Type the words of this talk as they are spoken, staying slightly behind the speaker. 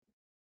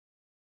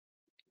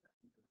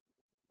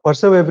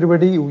What's up,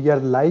 everybody? We are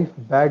live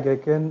back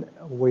again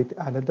with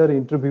another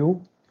interview.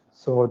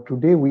 So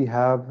today we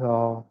have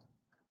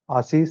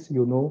Asis,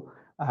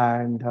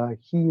 and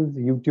he is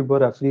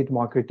YouTuber, affiliate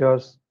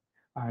marketers,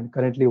 and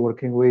currently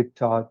working with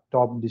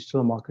top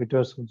digital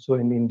marketers also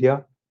in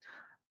India.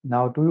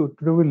 Now,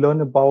 today we learn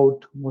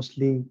about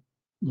mostly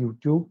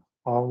YouTube,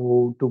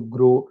 how to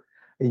grow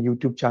a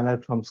YouTube channel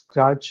from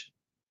scratch.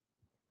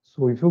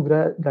 So if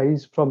you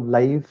guys from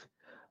live,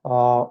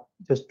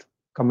 just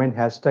comment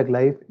hashtag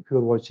live. If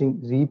you're watching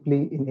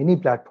replay in any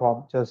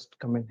platform, just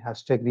comment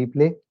hashtag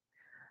replay.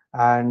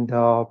 And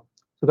so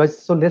guys,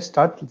 so let's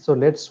start. So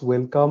let's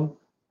welcome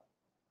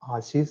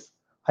Ashish.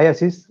 Hi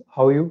Ashish,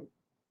 how are you?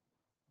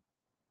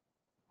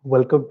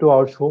 Welcome to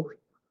our show.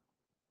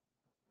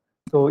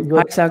 So Hi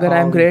you're Sagar,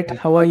 I'm great.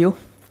 How are you?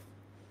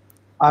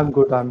 I'm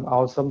good. I'm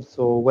awesome.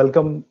 So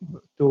welcome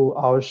to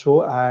our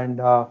show,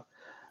 and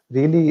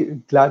really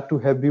glad to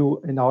have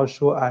you in our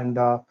show. And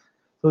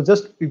so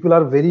just people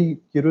are very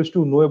curious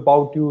to know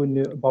about you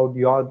and about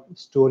your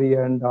story,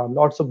 and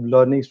lots of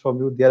learnings from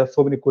you. There are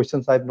so many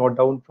questions I've noted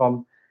down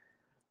from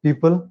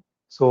people.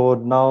 So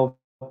now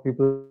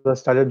people have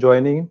started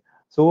joining in.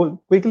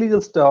 So quickly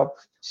just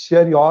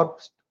share your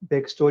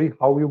backstory,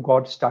 how you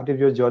got started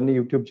your journey,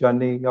 YouTube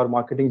journey, your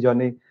marketing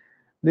journey.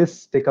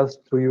 Please take us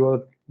through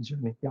your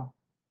journey. Yeah.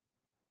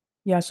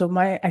 Yeah, so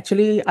my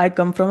actually I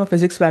come from a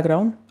physics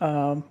background,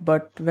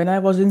 but when I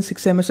was in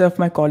sixth semester of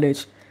my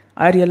college,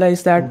 I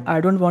realized that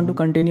I don't want to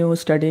continue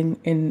studying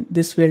in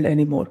this field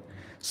anymore.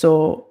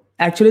 So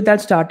actually,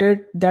 that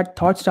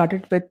thought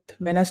started with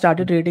when I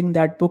started reading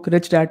that book,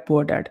 Rich Dad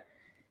Poor Dad.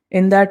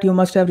 In that, you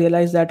must have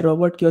realized that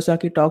Robert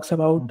Kiyosaki talks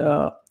about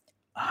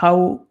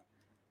how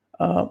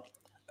uh,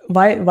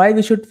 why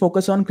we should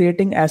focus on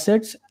creating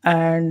assets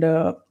and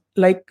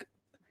like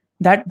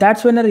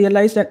that's when I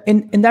realized that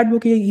in that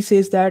book he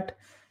says that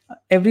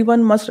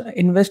everyone must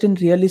invest in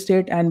real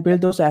estate and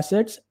build those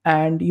assets,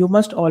 and you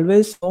must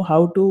always know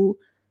how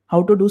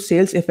to do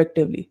sales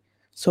effectively.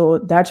 So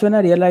that's when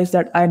I realized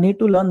that I need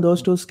to learn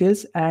those two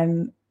skills.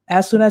 And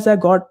as soon as I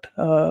got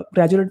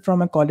graduated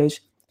from a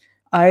college,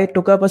 I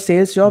took up a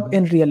sales job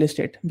in real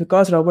estate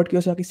because Robert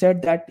Kiyosaki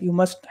said that you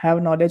must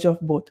have knowledge of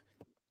both.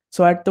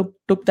 So I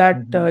took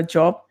that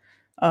job.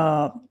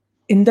 uh,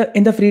 in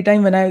the free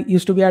time when I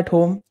used to be at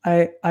home,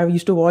 I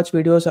used to watch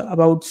videos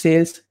about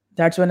sales.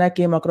 That's when I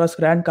came across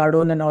Grant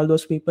Cardone and all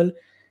those people,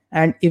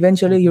 and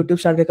eventually YouTube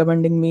started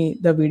recommending me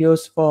the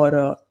videos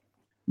for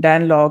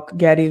Dan Lok,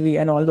 Gary Vee,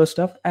 and all those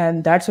stuff.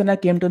 And that's when I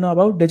came to know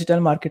about digital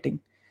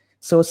marketing.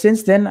 So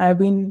since then, I've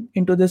been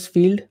into this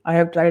field. I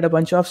have tried a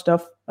bunch of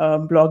stuff: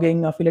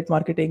 blogging, affiliate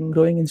marketing,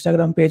 growing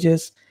Instagram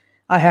pages.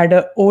 I had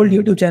an old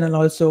YouTube channel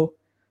also.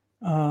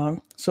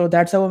 So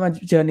that's how my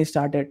journey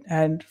started.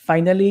 And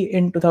finally,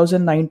 in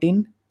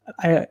 2019,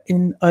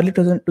 in early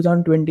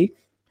 2020,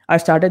 I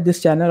started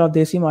this channel of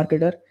Desi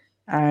Marketer.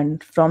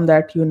 And from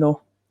that,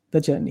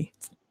 the journey.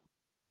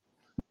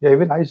 Yeah,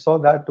 even I saw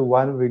that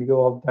one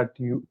video of that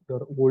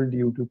your old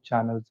YouTube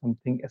channel,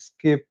 something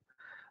escape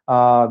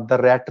the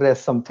rat race,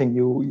 something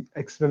you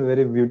explained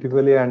very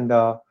beautifully, and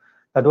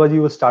that was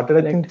you started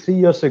I think Correct. 3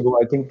 years ago.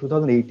 I think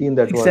 2018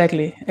 that was.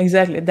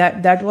 Exactly.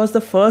 That was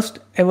the first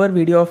ever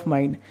video of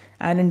mine,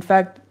 and in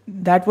fact,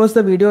 that was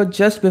the video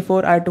just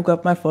before I took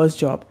up my first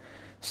job.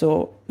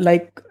 So,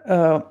 like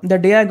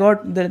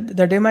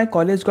the day my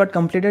college got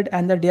completed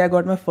and the day I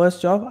got my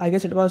first job, I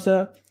guess it was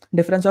a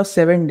difference of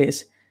 7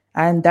 days,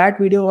 and that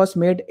video was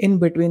made in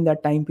between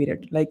that time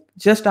period, like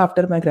just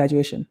after my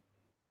graduation.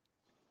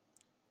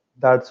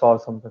 That's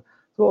awesome.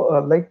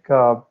 So,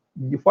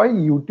 why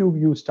YouTube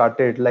you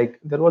started? Like,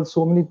 there was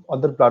so many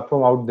other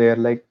platform out there.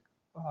 Like,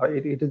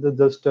 it is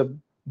just a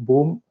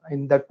boom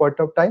in that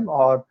point of time,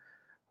 or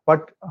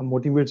what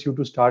motivates you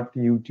to start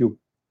YouTube?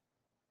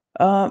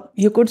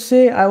 You could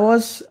say I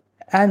was,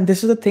 and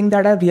this is the thing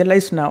that I've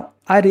realized now.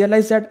 I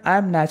realized that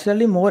I'm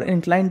naturally more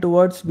inclined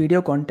towards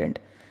video content.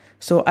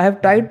 So I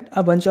have tried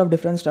a bunch of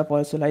different stuff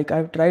also. Like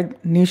I've tried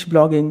niche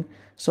blogging.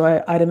 So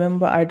I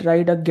remember I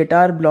tried a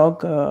guitar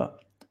blog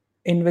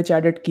in which I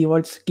did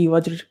keyword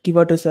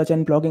research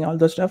and blogging, all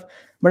those stuff.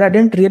 But I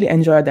didn't really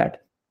enjoy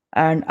that.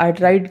 And I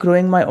tried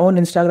growing my own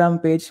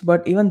Instagram page,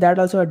 but even that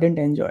also I didn't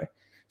enjoy.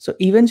 So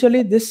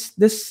eventually this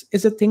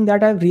is a thing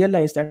that I've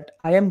realized that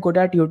I am good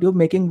at YouTube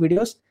making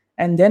videos,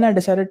 and then I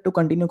decided to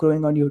continue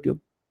growing on YouTube.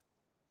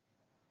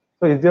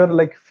 So, is there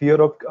like fear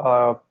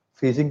of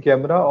facing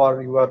camera,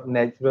 or you are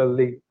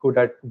naturally good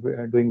at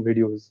doing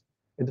videos?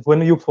 It's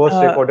when you first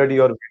Uh, recorded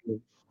your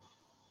video.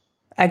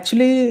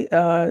 Actually,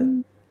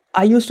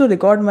 I used to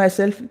record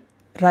myself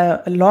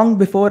long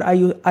before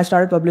I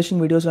started publishing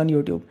videos on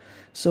YouTube.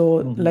 So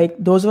Mhm. like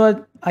those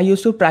were I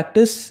used to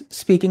practice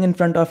speaking in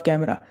front of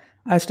camera.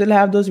 I still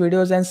have those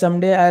videos, and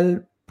someday I'll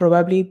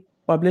probably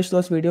publish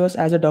those videos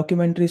as a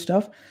documentary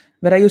stuff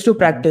where I used to Mhm.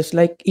 practice.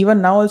 Like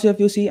even now also,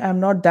 if you see, I'm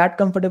not that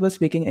comfortable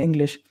speaking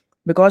English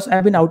because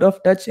I've been out of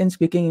touch in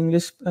speaking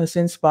English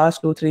since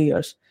past 2 3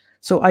 years.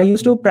 So I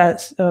used to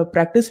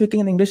practice speaking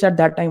in English at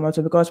that time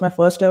also because my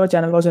first ever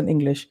channel was in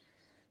English.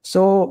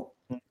 So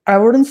I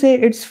wouldn't say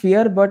it's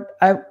fear, but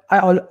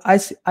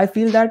I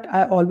feel that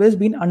I always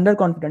been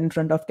underconfident in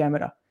front of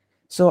camera.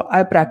 So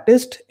I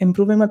practiced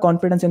improving my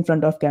confidence in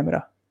front of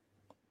camera.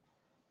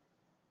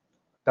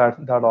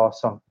 That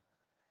awesome.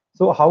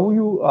 So how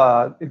you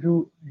if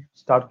you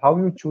start, how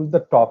you choose the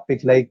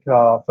topic, like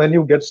when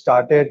you get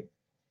started,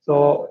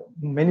 so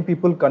many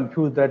people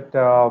confuse that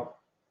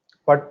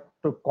what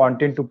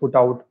content to put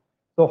out.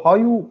 So how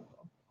you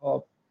uh,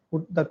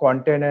 put the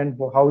content and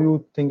how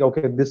you think,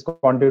 okay, this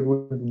content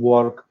would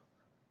work.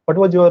 What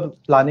was your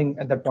planning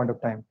at that point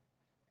of time?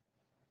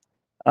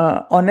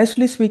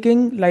 Honestly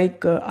speaking,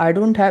 like I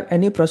don't have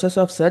any process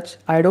of such.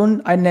 I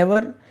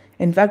never,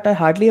 in fact, I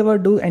hardly ever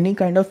do any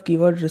kind of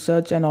keyword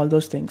research and all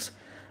those things.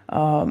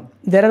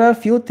 There are a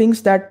few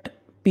things that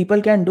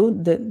people can do.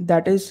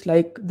 That is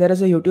like there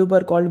is a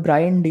YouTuber called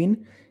Brian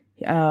Dean.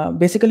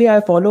 Basically, I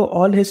follow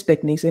all his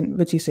techniques in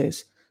which he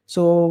says.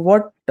 So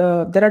what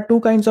there are two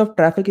kinds of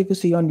traffic if you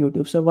see on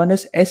YouTube. So one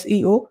is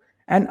SEO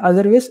and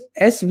other is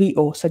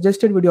SVO,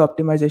 suggested video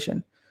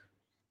optimization.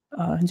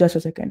 Just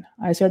a second.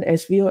 I said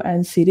SVO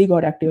and Siri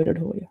got activated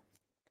over here.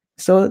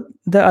 So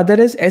the other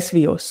is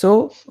SVO.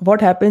 So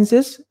what happens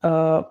is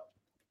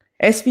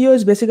SVO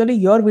is basically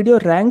your video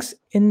ranks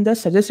in the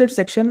suggested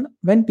section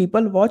when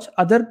people watch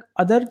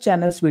other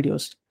channels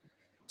videos.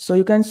 So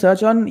you can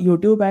search on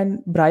YouTube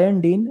and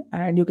Brian Dean,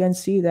 and you can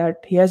see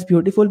that he has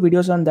beautiful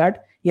videos on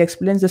that. He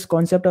explains this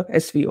concept of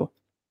SVO.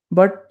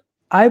 But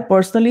I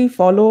personally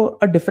follow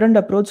a different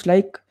approach.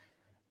 Like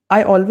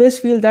I always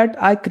feel that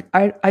I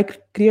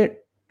create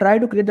try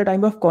to create the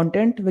type of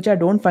content which I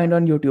don't find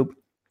on YouTube.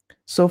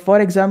 So for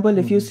example,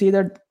 if you Mhm, see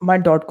that my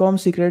 .com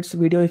secrets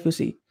video, if you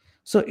see,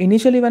 so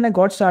initially when I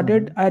got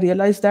started, mhm, I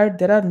realized that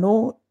there are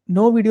no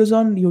videos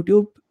on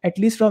YouTube, at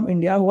least from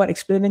India, who are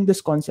explaining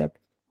this concept.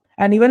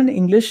 And even in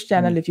English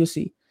channel, mhm, if you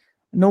see,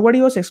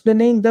 nobody was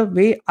explaining the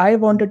way I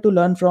wanted to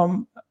learn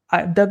from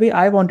the way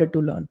I wanted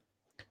to learn.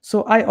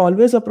 So I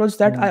always approach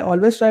that. I mhm.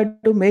 always try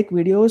to make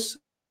videos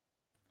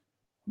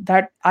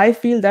that I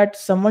feel that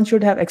someone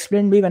should have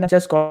explained me when I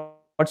just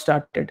got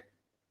started.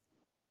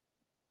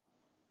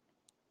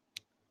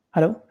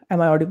 Hello,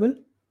 am I audible?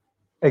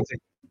 Exactly.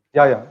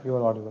 Yeah, you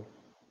are audible.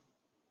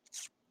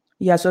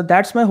 Yeah, so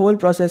that's my whole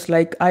process.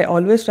 Like, I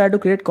always try to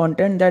create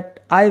content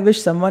that I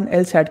wish someone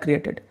else had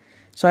created.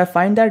 So I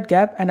find that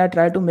gap and I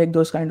try to make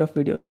those kind of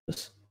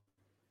videos.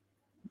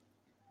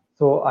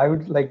 So I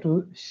would like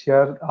to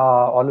share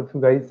all of you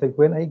guys, like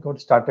when I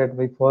got started,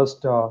 my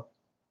first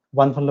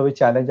one funnel away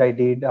challenge I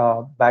did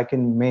back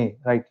in May,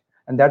 right?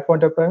 And that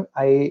point of time,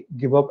 I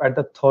give up at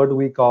the third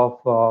week of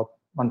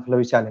one funnel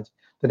away challenge.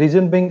 The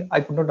reason being,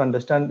 I could not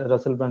understand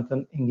Russell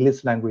Brunson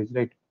English language,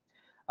 right?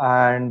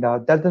 And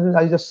that then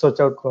I just search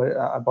out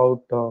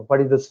about what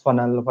is this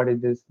funnel, what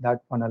is this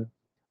that funnel.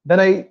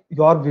 Then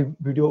your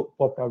video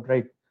popped out,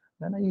 right?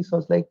 Then I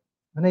was like,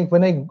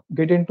 when I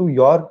get into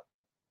your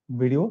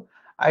video,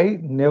 I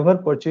never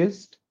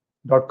purchased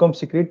 .com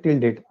secret till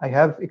date. I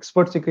have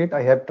expert secret,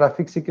 I have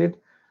traffic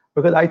secret,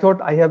 because I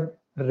thought I have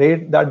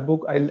read that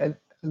book. I'll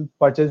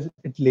purchase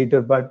it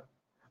later, but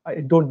I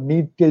don't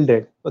need till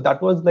date. So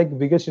that was like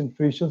biggest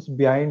inspirations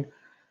behind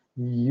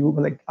you.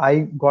 Like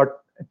I got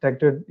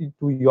attracted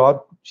to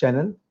your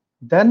channel.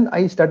 Then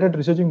I started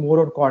researching more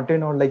on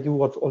content, or like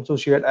you also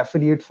shared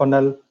affiliate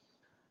funnel.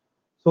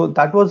 So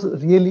that was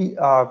really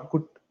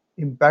good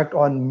impact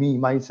on me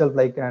myself,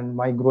 like, and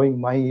my growing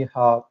my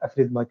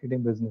affiliate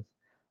marketing business.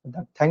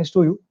 That thanks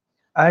to you.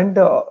 And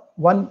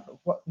one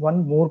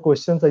more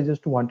questions I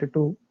just wanted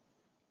to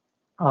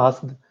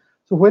ask.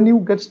 So when you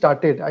get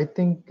started, I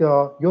think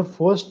your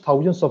first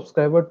 1,000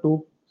 subscriber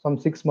took some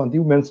 6 months.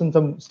 You mentioned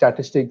some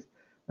statistics,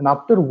 and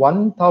after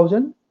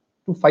 1,000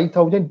 to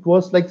 5,000, it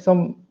was like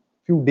some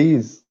few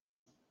days,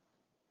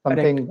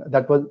 something Correct.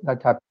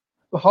 that happened.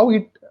 So how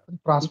it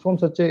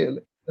transforms such a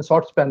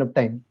short span of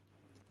time?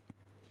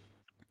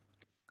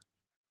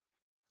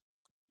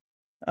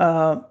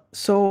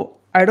 So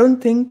I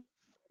don't think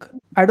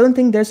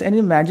there's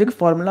any magic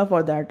formula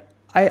for that.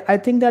 I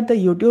think that the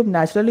YouTube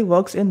naturally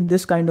works in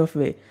this kind of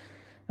way.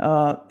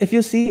 If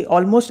you see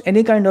almost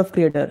any kind of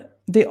creator,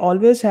 they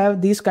always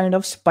have these kind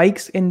of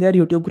spikes in their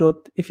YouTube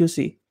growth. If you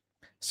see,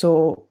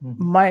 so Mhm,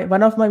 my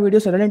one of my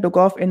videos suddenly took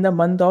off in the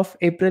month of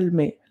April,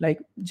 May,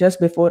 like just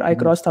before I mhm,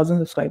 crossed 1,000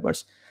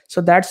 subscribers.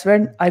 So that's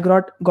when I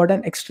got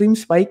an extreme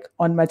spike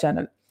on my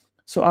channel.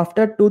 So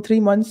after 2 3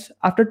 months,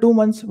 after 2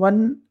 months,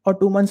 1 or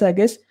 2 months, I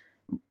guess,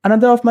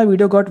 another of my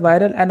video got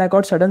viral and I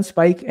got sudden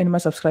spike in my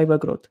subscriber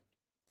growth.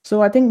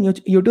 So I think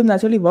YouTube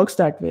naturally works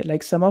that way.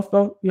 Like some of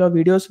your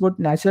videos would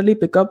naturally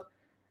pick up,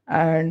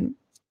 and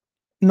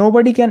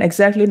nobody can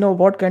exactly know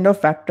what kind of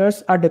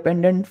factors are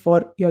dependent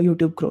for your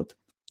YouTube growth.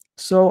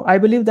 So I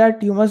believe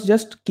that you must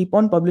just keep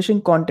on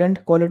publishing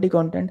content, quality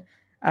content,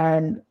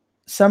 and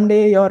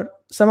someday your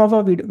some of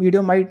our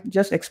video might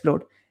just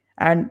explode.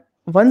 And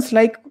once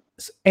like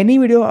any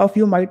video of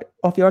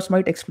yours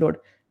might explode,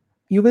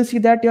 you will see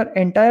that your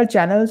entire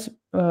channel's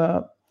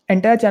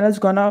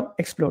gonna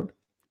explode.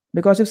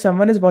 Because if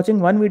someone is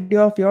watching one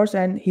video of yours,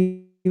 and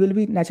he will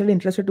be naturally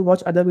interested to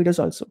watch other videos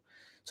also.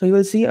 So you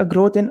will see a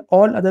growth in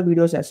all other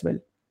videos as well.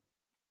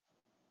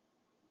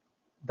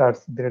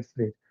 That's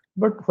great.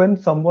 But when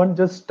someone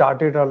just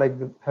started like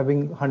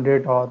having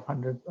 100 or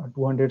 100 or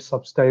 200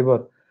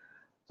 subscriber,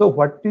 so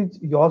what is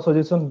your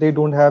suggestion? They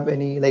don't have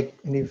any like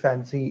any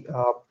fancy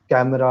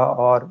camera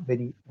or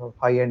very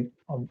high-end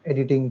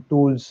editing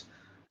tools.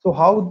 So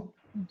how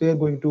they're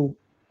going to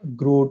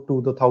grow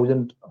to the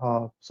 1,000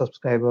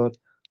 subscriber?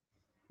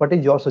 What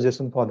is your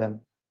suggestion for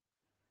them?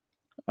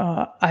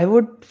 I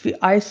would,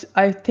 I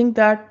think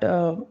that,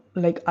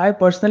 like, I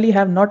personally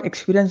have not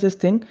experienced this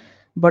thing,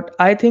 but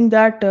I think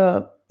that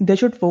they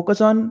should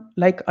focus on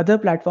like other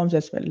platforms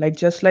as well. Like,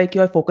 just like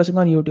you are focusing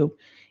on YouTube,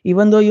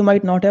 even though you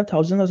might not have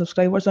thousands of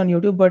subscribers on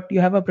YouTube, but you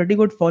have a pretty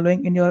good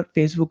following in your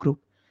Facebook group.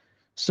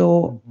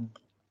 So Mhm,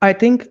 I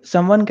think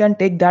someone can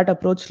take that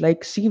approach,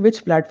 like see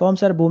which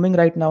platforms are booming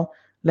right now.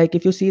 Like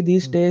if you see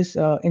these mhm, days,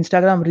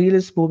 Instagram Reel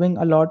is booming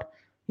a lot.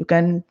 You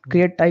can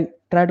mhm,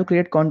 try to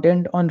create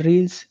content on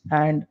Reels,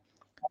 and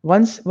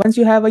once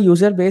you have a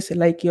user base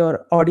like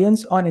your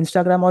audience on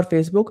Instagram or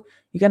Facebook,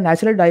 you can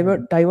naturally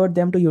mhm. divert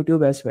them to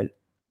YouTube as well.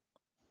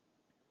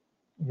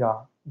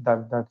 Yeah,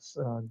 that's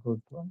a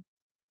good one.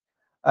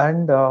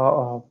 And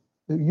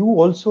you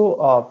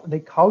also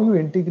like how you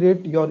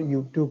integrate your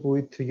YouTube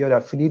with your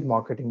affiliate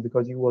marketing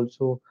because you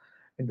also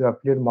into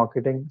affiliate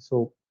marketing.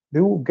 So do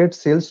you get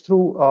sales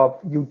through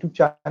YouTube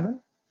channel?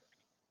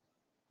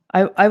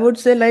 I would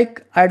say,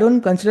 like, I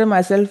don't consider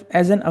myself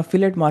as an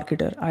affiliate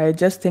marketer. I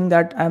just think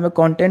that I'm a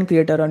content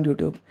creator on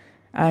YouTube.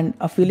 And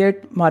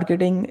affiliate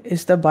marketing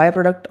is the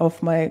byproduct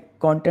of my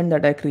content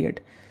that I create.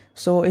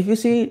 So if you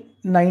see,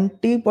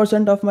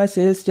 90% of my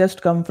sales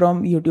just come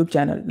from YouTube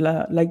channel,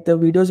 like the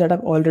videos that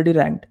I've already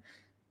ranked,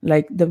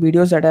 like the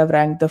videos that I've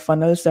ranked, the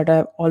funnels that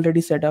I've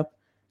already set up.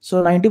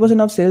 So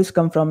 90% of sales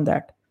come from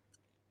that.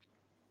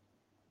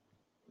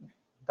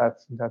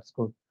 That's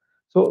good.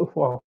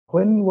 So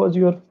when was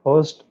your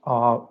first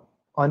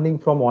earning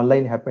from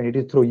online happen? It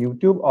is through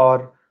YouTube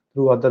or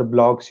through other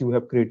blogs you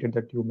have created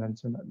that you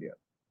mentioned earlier?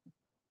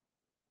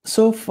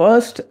 So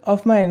first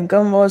of my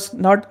income was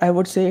not, I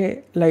would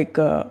say, like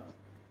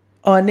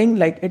earning,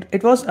 like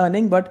it was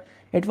earning, but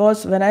it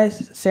was when I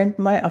sent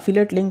my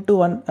affiliate link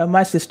to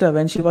my sister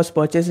when she was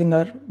purchasing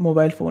her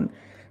mobile phone.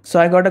 So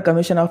I got a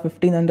commission of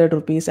 1500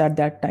 rupees at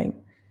that time.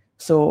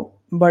 So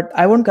but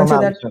I won't From consider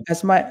that Amazon.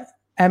 as my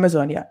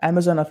Amazon, yeah,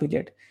 Amazon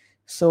affiliate.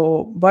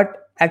 So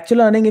but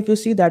actual earning, if you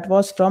see, that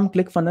was from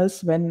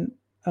ClickFunnels, when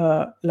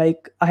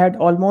like I had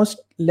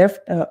almost left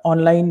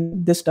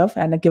online this stuff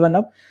and I given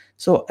up.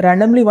 So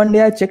randomly one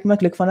day I checked my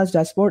ClickFunnels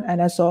dashboard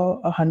and I saw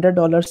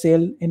 $100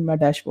 sale in my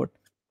dashboard.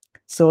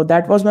 So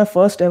that was my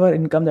first ever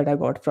income that I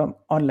got from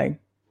online.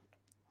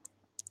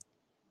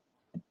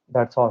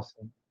 That's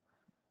awesome.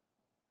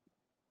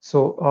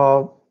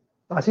 So,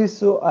 Ashish,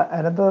 so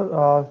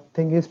another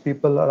thing is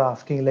people are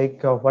asking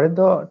like, what are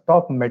the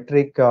top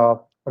metric,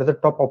 what are the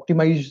top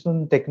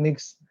optimization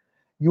techniques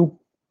you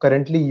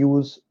currently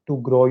use to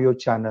grow your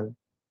channel?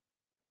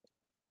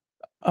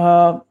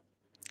 Uh,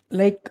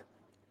 like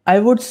I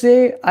would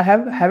say I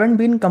haven't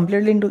been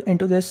completely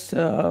into this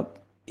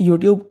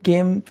YouTube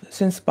game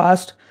since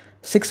past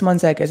 6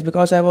 months, I guess,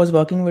 because I was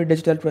working with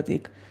Digital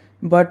Pratik.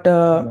 But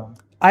Yeah.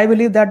 I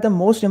believe that the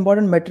most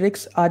important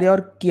metrics are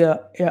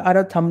are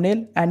a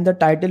thumbnail and the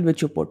title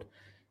which you put,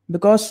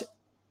 because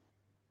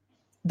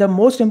the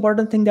most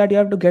important thing that you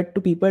have to get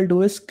to people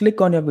do is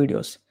click on your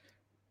videos.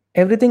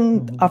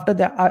 Everything Mhm. after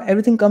that,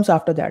 everything comes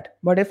after that.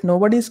 But if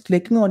nobody is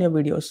clicking on your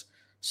videos,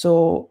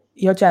 so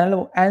your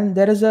channel, and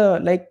there is a,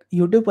 like,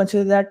 YouTube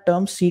considers that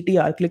term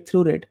CTR, click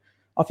through rate,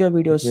 of your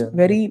videos, Yeah,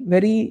 yeah,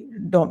 very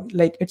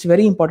like it's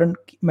very important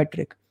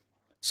metric.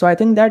 So I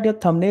think that your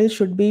thumbnail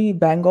should be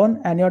bang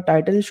on and your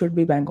title should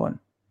be bang on.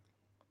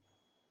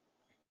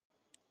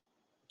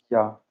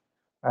 yeah.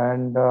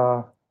 And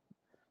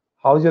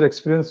how's your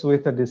experience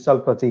with the digital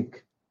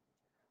Pratik?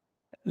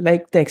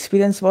 Like the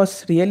experience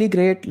was really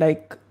great.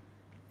 Like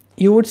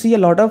you would see a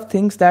lot of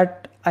things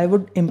that I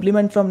would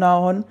implement from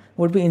now on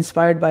would be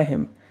inspired by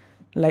him.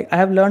 Like I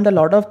have learned a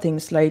lot of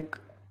things, like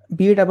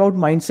be it about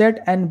mindset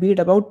and be it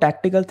about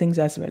tactical things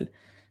as well.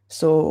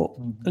 So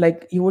Mhm.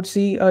 like you would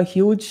see a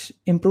huge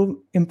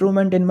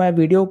improvement in my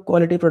video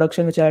quality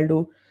production, which I'll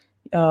do.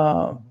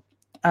 Uh, Mhm.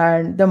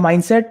 and the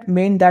mindset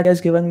main that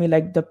has given me,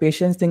 like the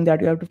patience thing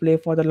that you have to play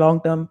for the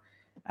long term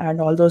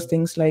and all those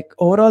things. Like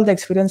overall, the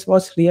experience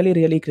was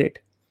really great.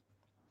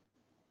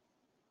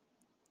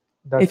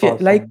 That's If you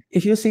like, awesome.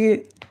 if you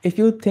see, if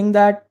you think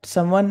that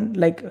someone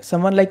like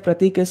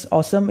Pratik is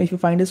awesome, if you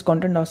find his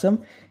content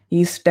awesome,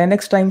 he's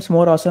 10x times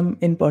more awesome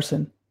in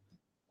person.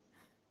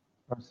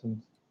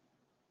 Awesome.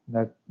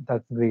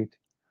 That's great.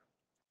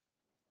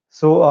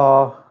 So,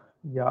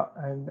 yeah,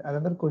 and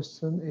another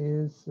question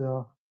is,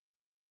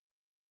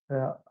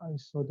 I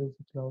saw there's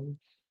a cloud.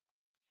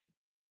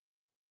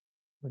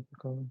 What you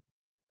call it?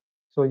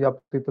 So yeah,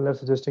 people are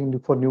suggesting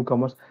for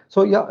newcomers.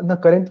 So yeah, now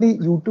currently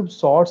YouTube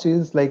Shorts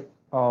is like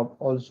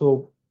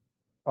also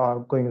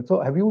going.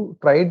 So have you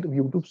tried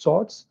YouTube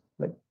Shorts?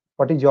 Like,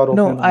 what is your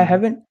No, opinion on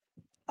that?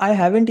 I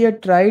haven't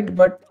yet tried,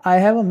 but I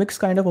have a mixed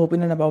kind of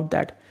opinion about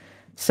that.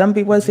 Some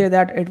people say Mhm.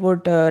 that it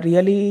would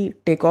really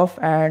take off,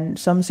 and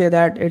some say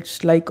that it's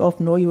like of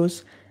no use,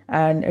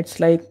 and it's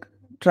like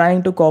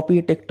trying to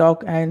copy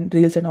TikTok and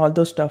Reels and all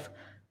those stuff.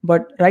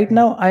 But right Mm.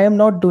 now, I am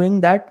not doing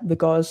that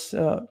because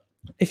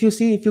if you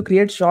see, if you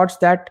create shorts,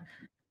 that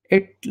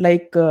it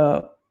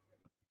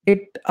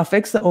it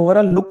affects the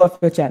overall look of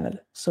your channel.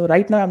 So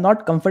right now, I'm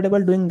not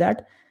comfortable doing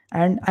that,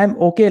 and I'm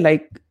okay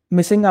like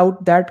missing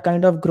out that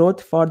kind of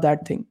growth for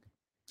that thing.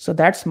 So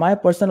that's my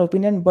personal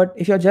opinion. But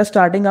if you're just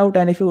starting out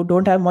and if you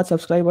don't have much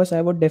subscribers,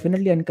 I would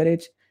definitely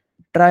encourage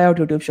try out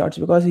YouTube Shorts,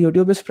 because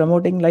YouTube is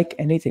promoting like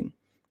anything.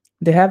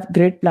 They have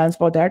great plans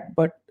for that,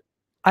 but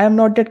I am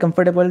not yet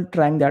comfortable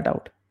trying that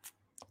out.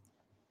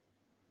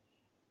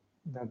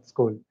 That's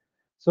cool.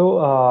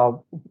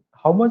 So,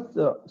 how much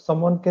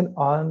someone can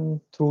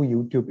earn through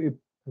YouTube if,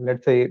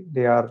 let's say,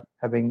 they are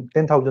having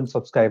 10,000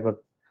 subscribers?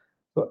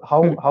 So,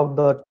 Hmm. how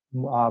the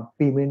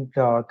payment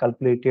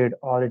calculated,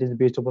 or it is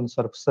based upon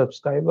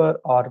subscriber,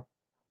 or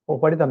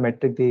what is the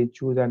metric they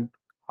choose, and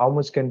how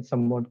much can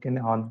someone can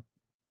earn?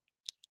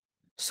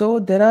 So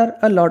there are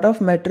a lot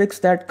of metrics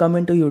that come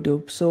into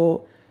YouTube.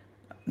 So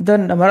the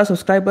number of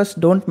subscribers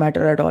don't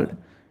matter at all.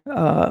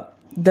 Uh,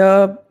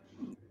 the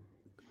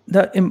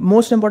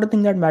most important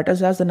thing that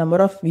matters is the number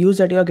of views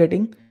that you are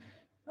getting,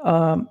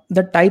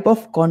 the type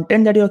of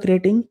content that you are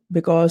creating.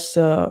 Because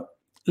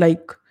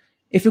like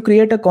if you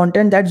create a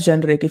content that's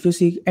generic, if you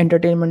see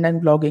entertainment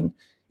and blogging,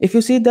 if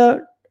you see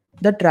the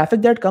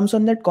traffic that comes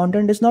on that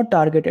content is not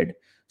targeted,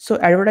 so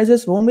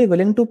advertisers won't be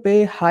willing to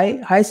pay high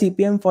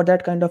CPM for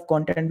that kind of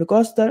content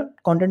because the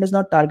content is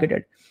not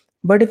targeted.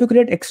 But if you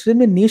create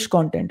extremely niche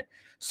content,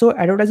 so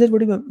advertisers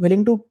would be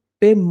willing to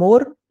pay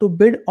more to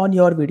bid on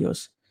your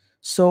videos.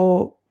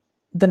 So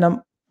the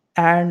num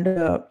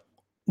and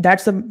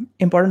that's the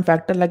important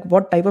factor, like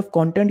what type of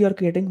content you're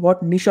creating,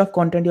 what niche of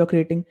content you're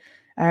creating,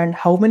 and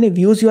how many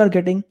views you are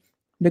getting.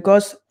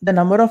 Because the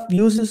number of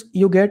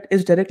you get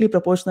is directly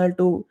proportional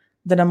to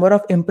the number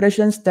of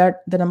impressions,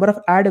 that the number of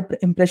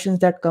impressions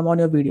that come on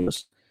your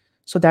videos.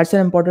 So that's an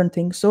important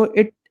thing. So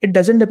it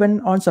doesn't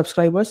depend on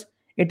subscribers,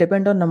 it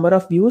depends on number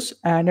of views,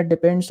 and it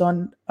depends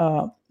on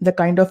the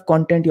kind of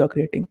content you're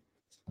creating.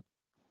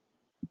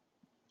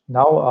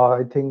 Now,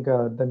 I think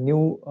the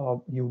new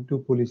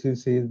YouTube policy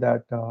says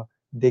that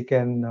they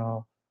can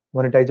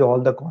monetize all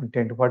the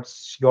content.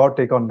 What's your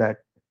take on that?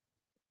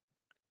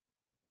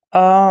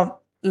 Uh,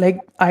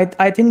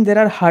 I think there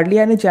are hardly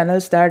any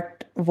channels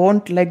that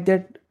won't like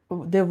that.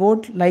 They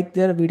won't like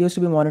their videos to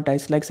be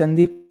monetized. Like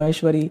Sandeep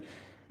Maheshwari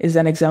is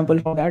an example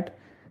for that.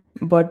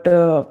 But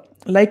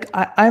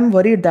I'm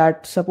worried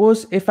that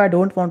suppose if I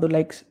don't want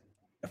to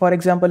for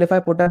example, if I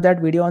put up that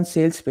video on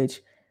sales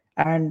page,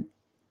 and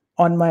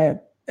on my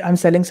I'm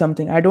selling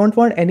something, I don't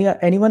want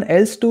anyone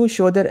else to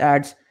show their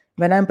ads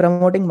when I'm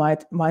promoting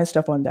my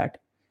stuff on that.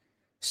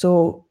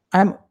 So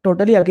I'm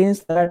totally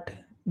against that.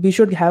 We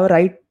should have a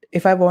right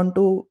if I want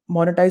to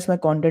monetize my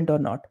content or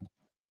not.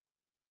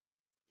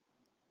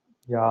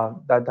 Yeah,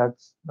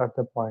 that's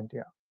the point.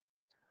 Yeah.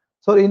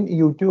 So in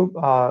YouTube,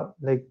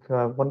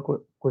 one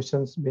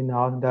question's been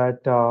asked that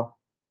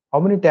how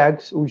many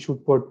tags we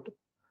should put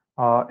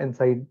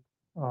inside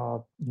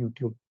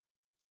YouTube?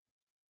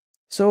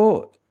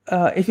 So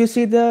if you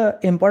see, the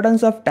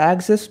importance of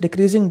tags is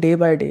decreasing day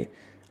by day.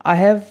 I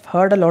have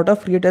heard a lot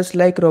of creators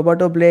like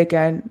Roberto Blake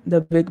and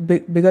the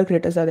bigger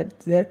creators are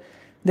there.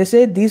 They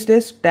say these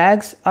days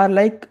tags are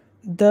like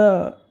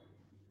the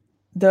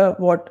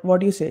what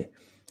do you say,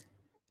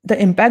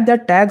 the impact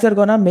that tags are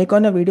gonna make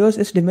on your videos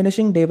is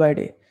diminishing day by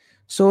day.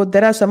 So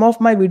there are some of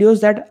my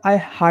videos that I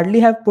hardly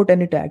have put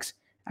any tags,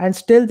 and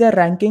still they're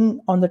ranking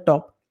on the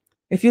top.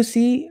 If you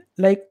see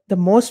like the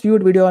most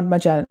viewed video on my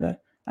channel,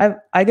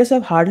 I guess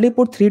I've hardly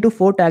put 3 to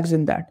 4 tags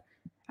in that,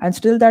 and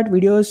still that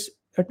video is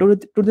to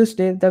this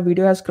day the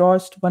video has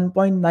crossed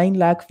 1.9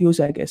 lakh views,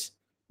 I guess.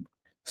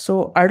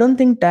 So I don't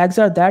think tags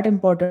are that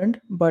important,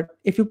 but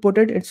if you put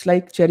it, it's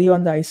like cherry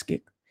on the ice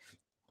cake.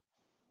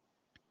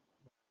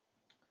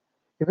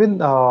 Even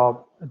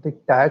the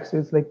tags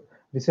is like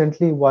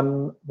recently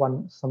one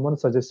someone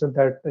suggested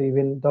that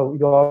even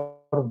your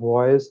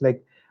voice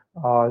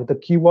the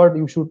keyword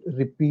you should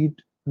repeat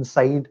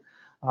inside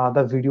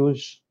the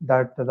videos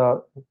that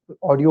the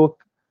audio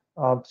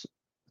s-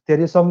 there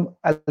is some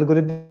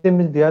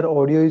algorithm is their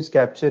audio is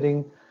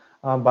capturing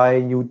by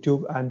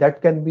YouTube, and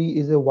that can be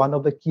is one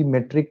of the key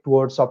metric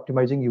towards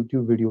optimizing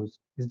YouTube videos.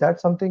 Is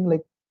that something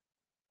like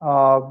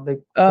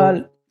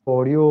the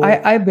audio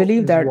is I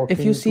believe working that too if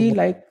much? you see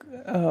like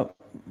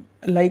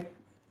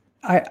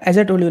as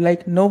I told you,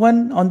 like no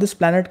one on this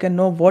planet can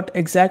know what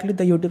exactly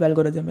the YouTube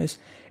algorithm is.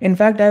 In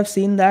fact, I have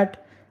seen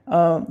that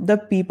the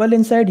people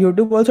inside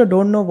YouTube also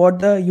don't know what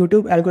the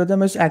YouTube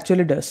algorithm is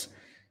actually does.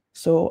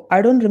 So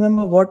I don't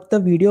remember what the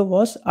video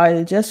was.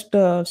 I'll just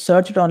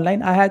search it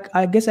online.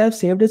 I guess I have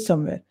saved it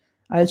somewhere.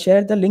 I'll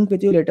share the link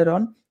with you later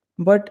on.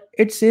 But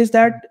it says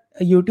that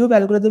YouTube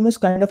algorithm is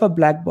kind of a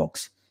black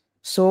box.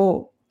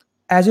 So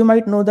as you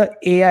might know, the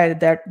AI,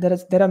 that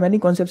there are many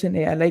concepts in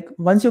AI. Like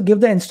once you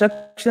give the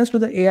instructions to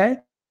the AI,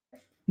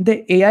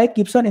 the AI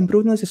keeps on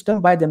improving the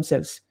system by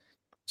themselves.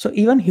 So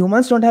even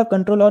humans don't have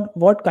control on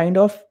what kind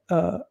of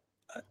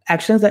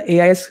actions the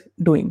AI is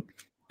doing.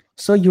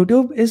 So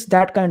YouTube is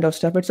that kind of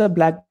stuff. It's a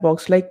black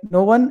box. Like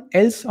no one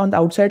else on the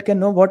outside can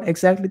know what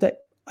exactly the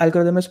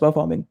algorithm is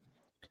performing.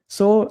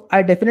 So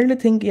I definitely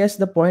think yes,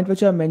 the point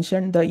which I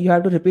mentioned that you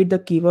have to repeat the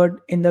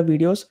keyword in the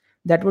videos,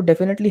 that would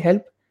definitely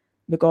help,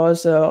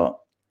 because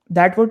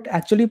that would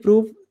actually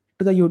prove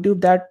to the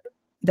YouTube that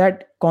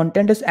that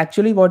content is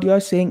actually what you are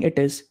saying it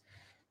is.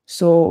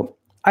 So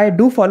I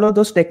do follow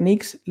those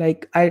techniques.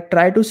 Like I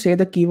try to say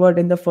the keyword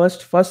in the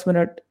first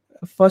minute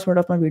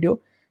of my video,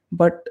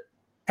 but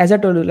as I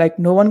told you, like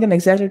no one can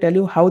exactly tell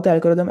you how the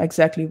algorithm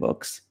exactly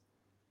works.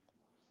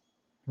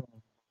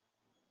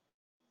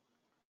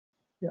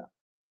 Yeah.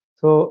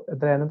 So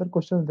the another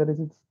question there is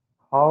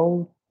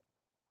how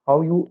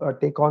how you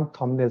take on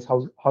thumbnails?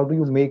 How do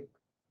you make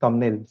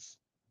thumbnails?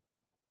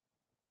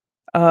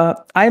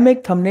 I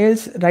make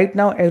thumbnails right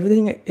now.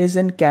 Everything is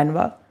in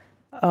Canva.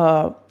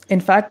 In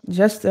fact,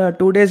 just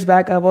 2 days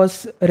back, I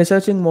was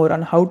researching more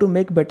on how to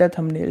make better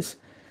thumbnails.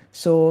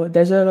 So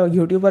there's a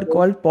YouTuber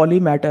called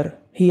Polymatter.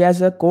 He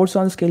has a course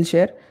on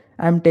Skillshare.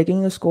 I'm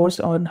taking his course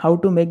on how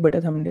to make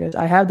better thumbnails.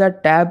 I have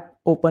that tab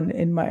open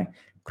in my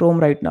Chrome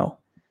right now.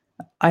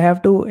 I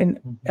have to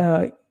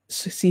Mhm.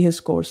 see his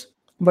course.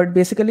 But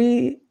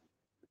basically,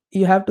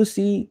 you have to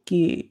see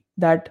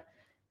that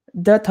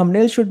the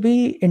thumbnail should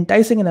be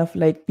enticing enough.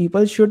 Like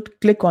people should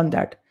click on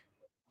that.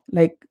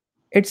 Like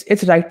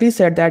it's rightly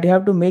said that you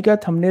have to make your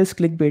thumbnails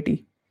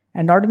clickbaity,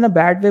 and not in a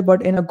bad way,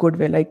 but in a good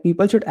way. Like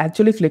people should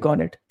actually click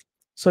on it.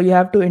 So you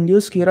have to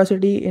induce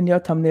curiosity in your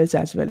thumbnails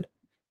as well.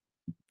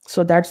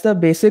 So that's the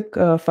basic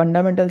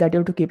fundamental that you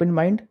have to keep in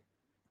mind,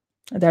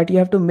 that you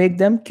have to make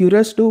them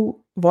curious to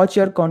watch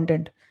your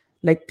content,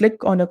 like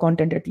click on your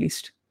content at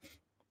least.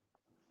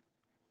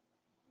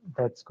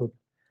 That's good.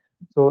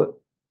 So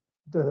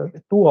the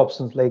two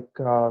options like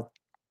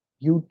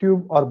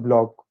YouTube or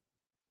blog.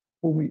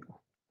 Who we-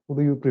 who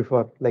do you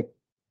prefer? Like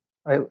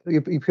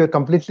if you're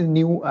completely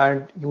new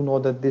and you know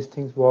that these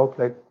things work,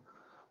 like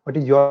what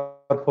is your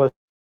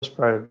first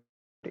priority?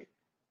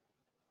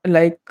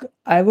 Like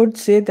I would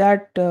say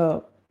that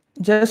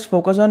just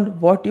focus on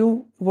what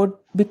you would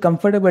be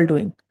comfortable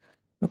doing,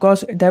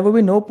 because there will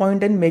be no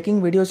point in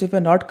making videos if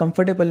you're not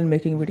comfortable in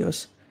making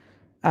videos.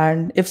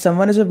 And if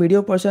someone is a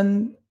video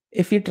person,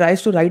 if he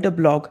tries to write a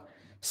blog,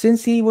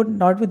 since he would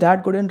not be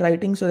that good in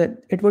writing, so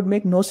that it would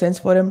make no sense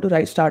for him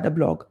to start a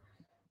blog.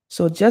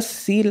 So just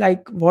see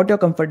like what you're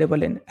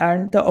comfortable in,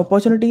 and the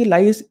opportunity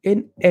lies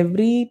in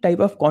every type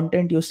of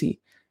content you see.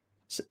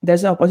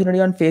 There's an opportunity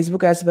on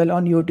Facebook as well,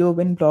 on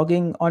YouTube, in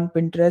blogging, on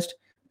Pinterest.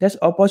 There's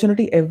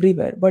opportunity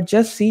everywhere, but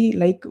just see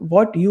like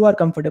what you are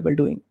comfortable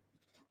doing.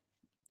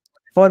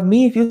 For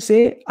me, if you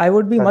say, I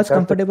would be much That's the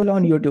comfortable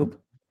on YouTube,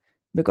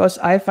 because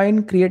I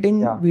find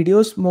creating yeah.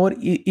 videos more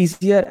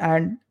easier,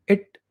 and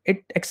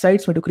it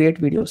excites me to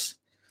create videos.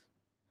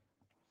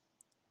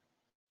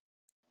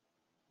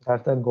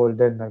 That's the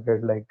golden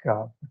nugget. Like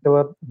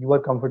whatever you are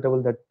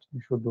comfortable that you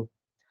should do.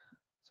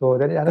 So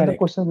there is another Correct.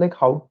 question like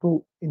how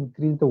to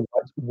increase the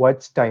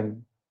watch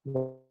time.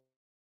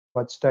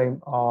 Watch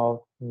time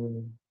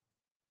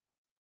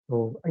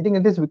so I think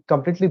it is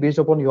completely based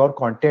upon your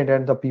content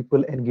and the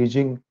people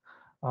engaging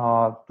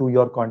to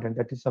your content.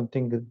 That is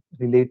something that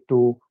relate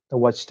to the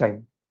watch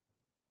time,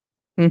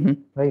 Hmm.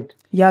 right?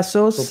 Yeah.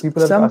 So So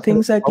people are some asking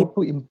things I how keep.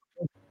 to improve.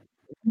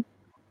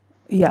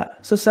 Yeah.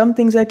 So some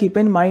things I keep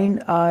in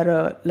mind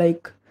are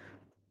like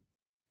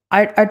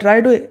I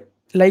try to,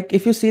 like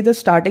if you see the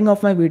starting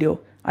of my video,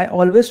 I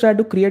always try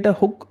to create a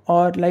hook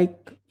or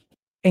like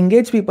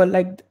engage people.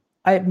 Like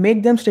I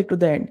make them stick to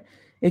the end.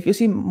 If you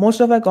see most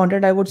of my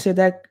content, I would say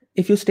that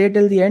if you stay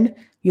till the end,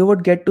 you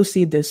would get to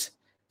see this.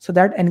 So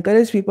that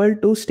encourage people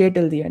to stay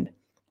till the end.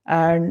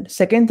 And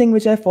second thing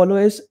which I follow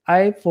is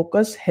I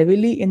focus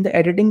heavily in the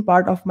editing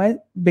part of my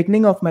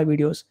beginning of my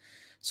videos.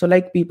 So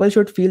like people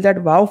should feel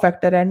that wow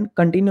factor and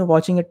continue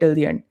watching it till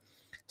the end.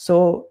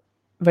 So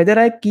whether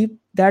I keep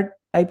that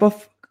type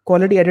of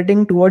quality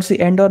editing towards the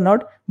end or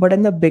not, but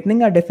in the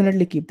beginning I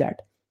definitely keep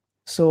that.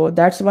 So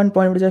that's one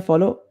point which I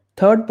follow.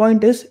 Third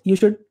point is you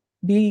should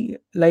be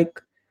like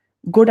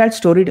good at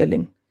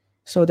storytelling.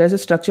 So there's a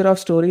structure of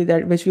story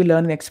that which we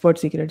learn in expert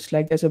secrets.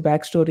 Like there's a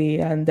backstory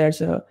and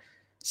there's a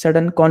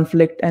sudden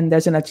conflict and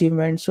there's an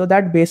achievement. So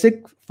that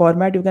basic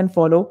format you can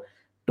follow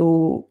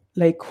to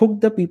like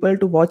hook the people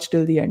to watch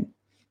till the end.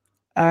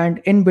 And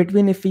in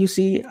between, if you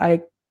see,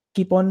 I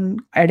keep on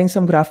adding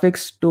some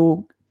graphics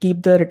to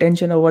keep the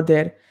retention over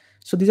there.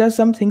 So these are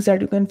some things that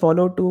you can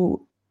follow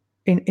to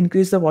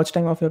increase the watch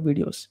time of your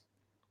videos.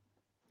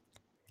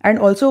 And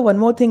also one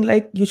more thing,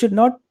 like you should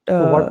not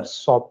So what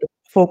software?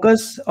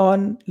 focus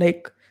on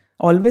like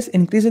always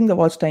increasing the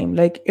watch time.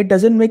 Like it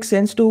doesn't make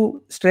sense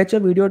to stretch a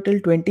video till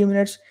 20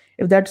 minutes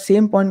if that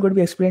same point could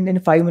be explained in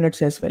 5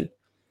 minutes as well.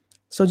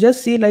 So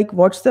just see like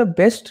what's the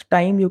best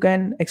time you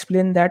can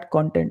explain that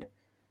content.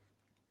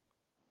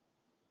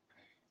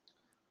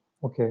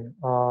 Okay.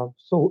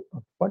 So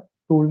what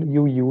tool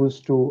you use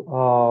to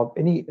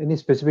any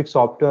specific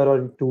software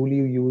or tool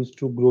you use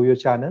to grow your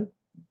channel?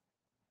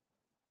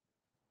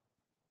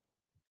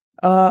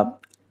 Uh,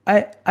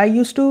 I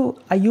use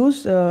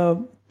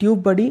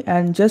TubeBuddy,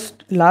 and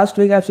just last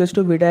week I've switched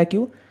to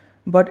vidIQ,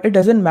 but it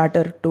doesn't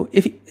matter to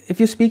if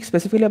you speak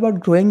specifically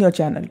about growing your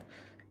channel,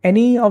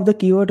 any of the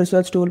keyword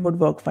research tool would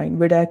work fine.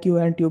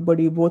 vidIQ and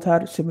TubeBuddy both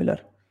are similar.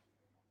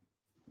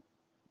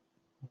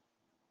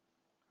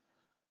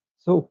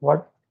 So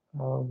what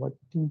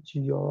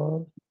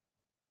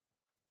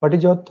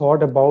is your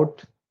thought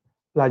about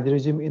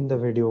plagiarism in the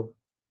video?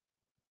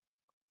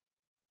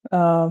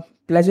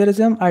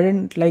 Plagiarism, I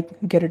didn't like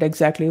get it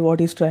exactly what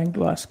he's trying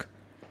to ask.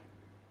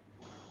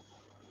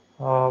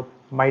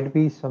 Might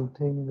be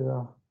something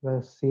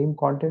the same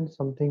content,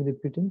 something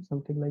repeating,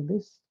 something like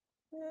this.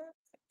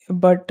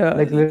 But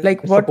Like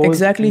like what suppose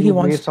exactly you he made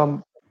wants.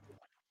 some.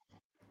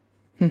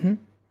 Mhm.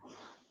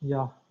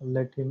 Yeah,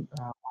 let him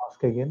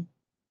ask again.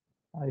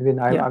 Even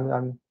Yeah.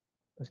 I'm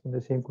asking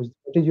the same question.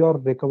 What is your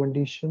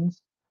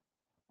recommendations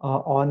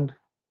on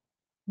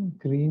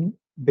green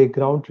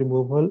background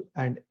removal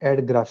and add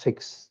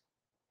graphics?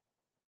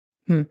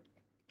 Hmm.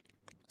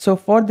 So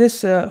for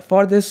this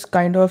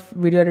kind of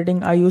video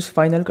editing, I use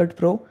Final Cut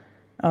Pro.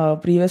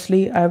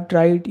 Previously, I've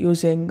tried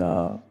using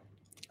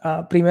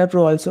Premiere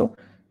Pro also,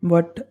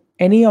 but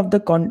any of the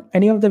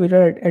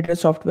video editor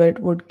software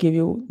would give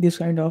you this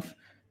kind of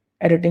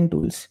editing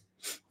tools.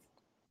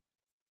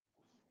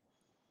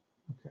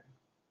 Okay.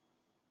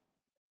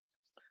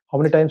 How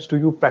many times do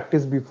you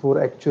practice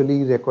before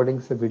actually recording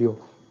the video?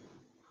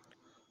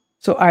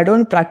 So I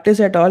don't practice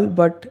at all,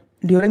 but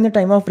during the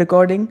time of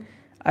recording,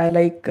 I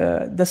like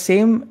the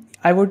same.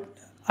 I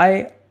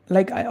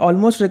I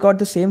almost record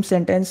the same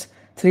sentence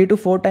 3 to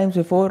 4 times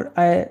before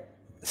I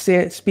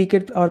say speak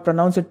it or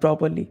pronounce it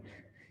properly.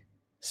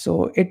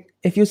 So it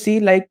if you see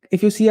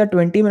a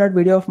 20-minute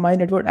video of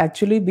mine, it would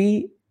actually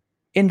be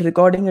in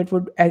recording. It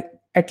would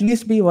at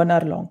least be 1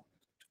 hour long.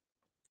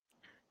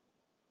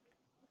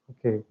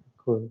 Okay,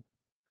 cool.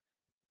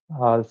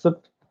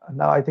 So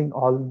now I think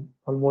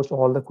almost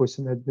all the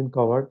question has been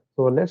covered.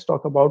 So let's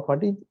talk about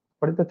what is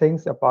the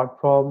things apart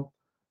from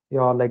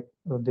your like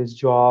this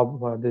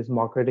job or this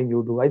marketing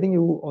you do. I think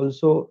you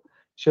also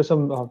share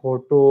some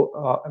photo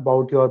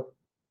about your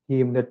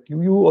team that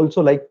you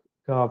also like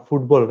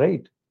football,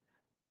 right?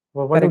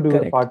 Well, what do you Correct, do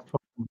correct. apart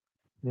from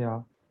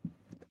yeah?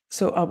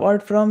 So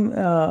apart from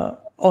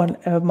on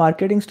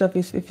marketing stuff,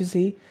 is if you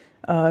see,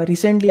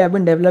 recently I've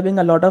been developing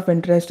a lot of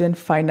interest in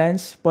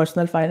finance,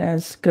 personal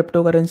finance,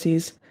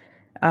 cryptocurrencies,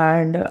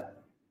 and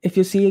if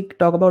you see,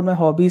 talk about my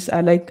hobbies,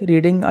 I like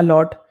reading a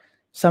lot.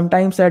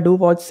 Sometimes I do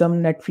watch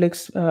some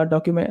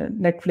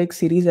Netflix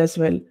series as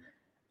well,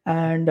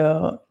 and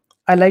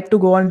I like to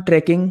go on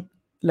trekking.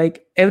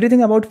 Like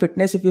everything about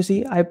fitness, if you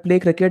see, I play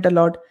cricket a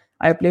lot,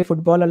 I play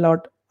football a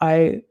lot,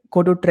 I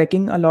go to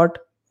trekking a lot.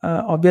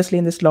 Obviously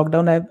in this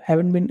lockdown I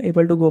haven't been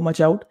able to go much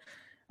out.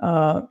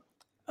 uh,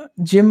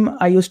 Gym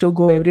I used to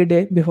go every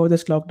day before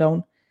this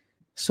lockdown.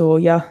 So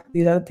yeah,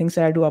 these are the things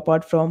I do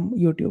apart from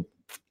YouTube.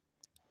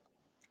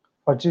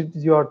 What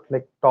is your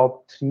like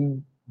top three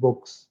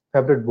books,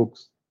 favorite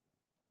books?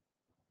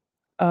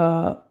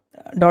 uh,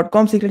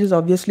 .com Secret is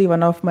obviously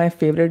one of my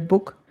favorite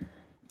book.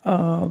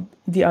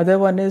 The other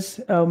one is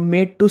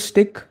Made to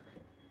Stick.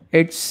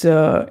 It's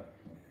uh,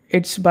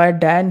 it's by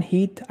Dan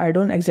Heath. I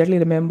don't exactly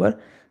remember.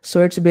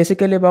 So it's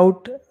basically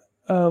about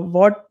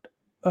what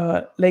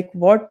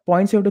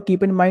points you have to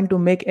keep in mind to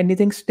make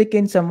anything stick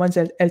in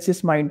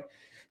else's mind.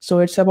 So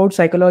it's about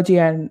psychology,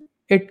 and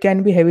it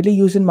can be heavily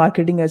used in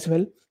marketing as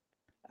well.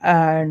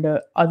 And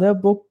other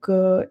book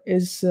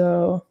is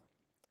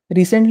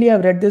recently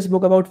I've read this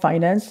book about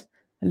finance,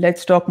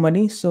 Let's Talk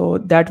Money. So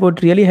that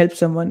would really help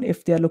someone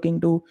if they are looking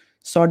to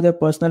sort their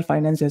personal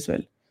finance as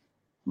well.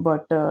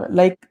 But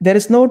like there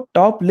is no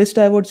top list,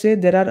 I would say.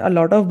 There are a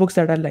lot of books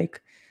that I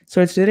like,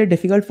 so it's really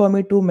difficult for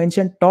me to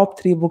mention top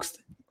 3 books.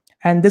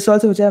 And this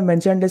also, which I have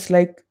mentioned, is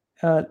like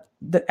I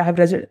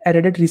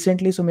read it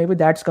recently, so maybe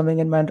that's coming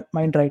in my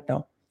mind right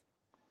now.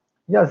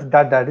 Yes,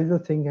 that is the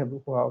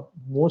thing.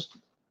 Most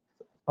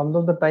some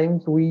of the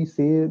times we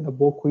say the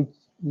book which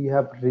we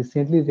have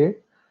recently read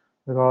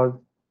because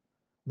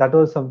that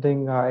was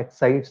something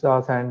excites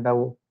us and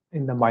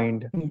in the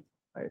mind. Hmm.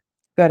 Right?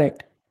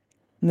 Correct.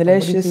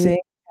 Nilesh Somebody is say saying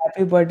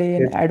happy birthday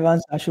in yes.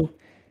 advance, Ashu.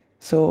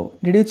 So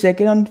did you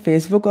check in on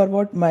Facebook or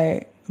what?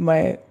 My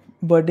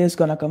birthday is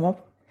gonna come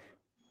up.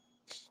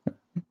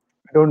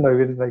 I don't know.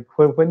 It's like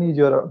when is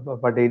your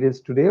birthday? It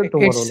is today or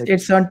tomorrow? Like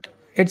It's on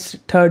it's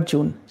 3rd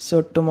June.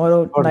 So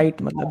tomorrow or night.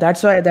 matlab.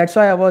 That's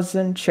why I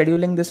wasn't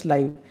scheduling this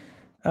live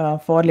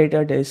for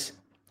later days,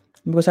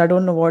 because I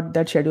don't know what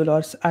that schedule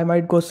was. I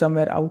might go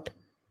somewhere out.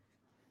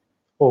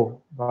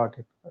 oh, got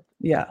it.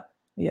 Yeah,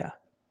 yeah.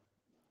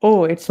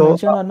 Oh, it's So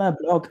mentioned on my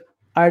blog.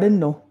 I didn't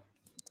know.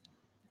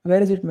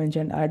 Where is it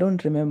mentioned? I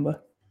don't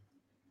remember.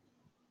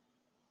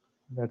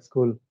 that's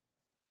cool.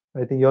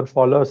 I think your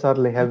followers are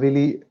like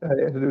heavily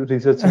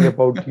researching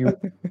about you,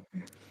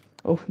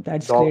 Oh,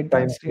 that's long great.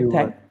 time That's great.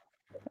 viewers.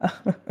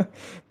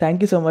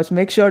 Thank you so much.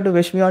 Make sure to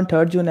wish me on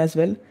 3rd June as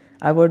well.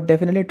 I would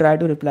definitely try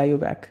to reply you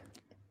back.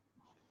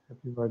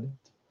 Happy birthday.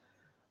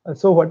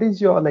 So what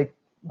is your like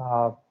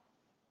uh,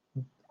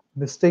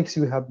 mistakes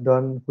you have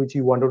done which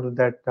you wanted to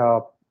that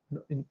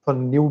for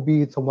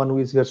newbie, someone who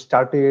is just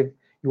started,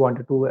 you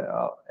wanted to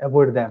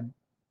avoid them?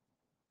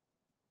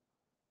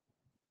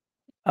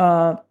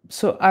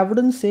 So I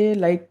wouldn't say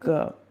like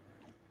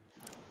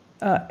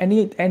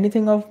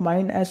anything of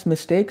mine as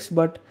mistakes,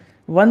 but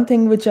one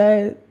thing which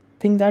I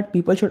think that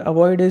people should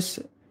avoid is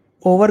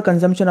over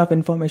consumption of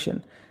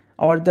information,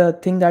 or the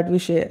thing that we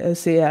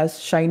say as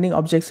shining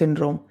object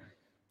syndrome.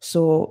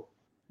 So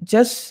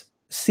just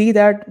see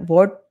that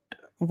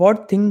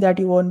what thing that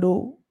you want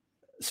to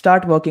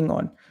start working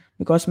on,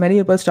 because many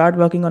people start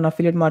working on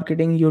affiliate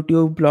marketing,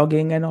 YouTube,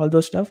 blogging, and all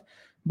those stuff,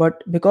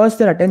 but because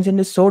their attention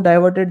is so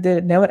diverted,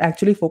 they never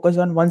actually focus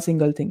on one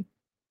single thing.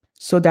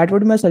 So that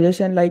would be my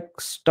suggestion, like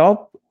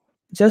stop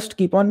just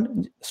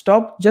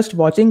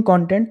watching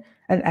content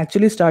and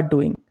actually start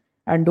doing,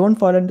 and don't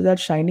fall into that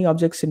shiny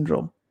object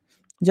syndrome.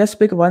 Just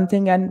pick one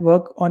thing and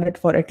work on it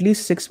for at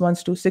least 6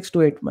 months to 6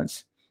 to 8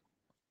 months.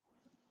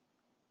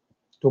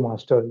 To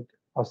master it.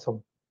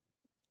 Awesome.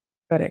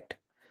 Correct.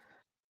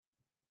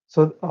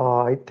 So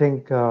I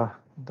think the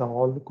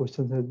all the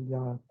questions are,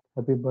 yeah,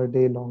 happy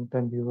birthday, long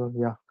time viewer.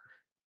 Yeah.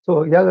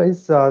 So yeah,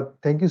 guys,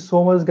 thank you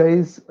so much,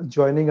 guys,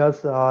 joining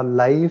us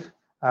live,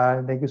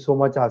 and thank you so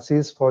much,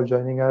 Assis, for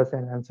joining us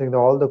and answering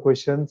all the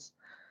questions.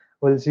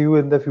 We'll see you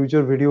in the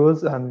future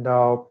videos, and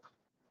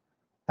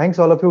thanks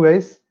all of you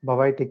guys. Bye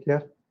bye. Take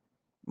care.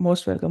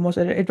 Most welcome.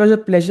 It was a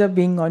pleasure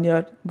being on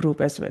your group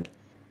as well.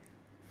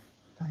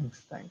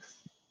 Thanks. Thanks.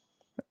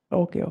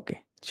 Okay,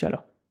 okay.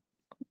 Chalo.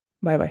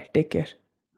 Bye bye. Take care.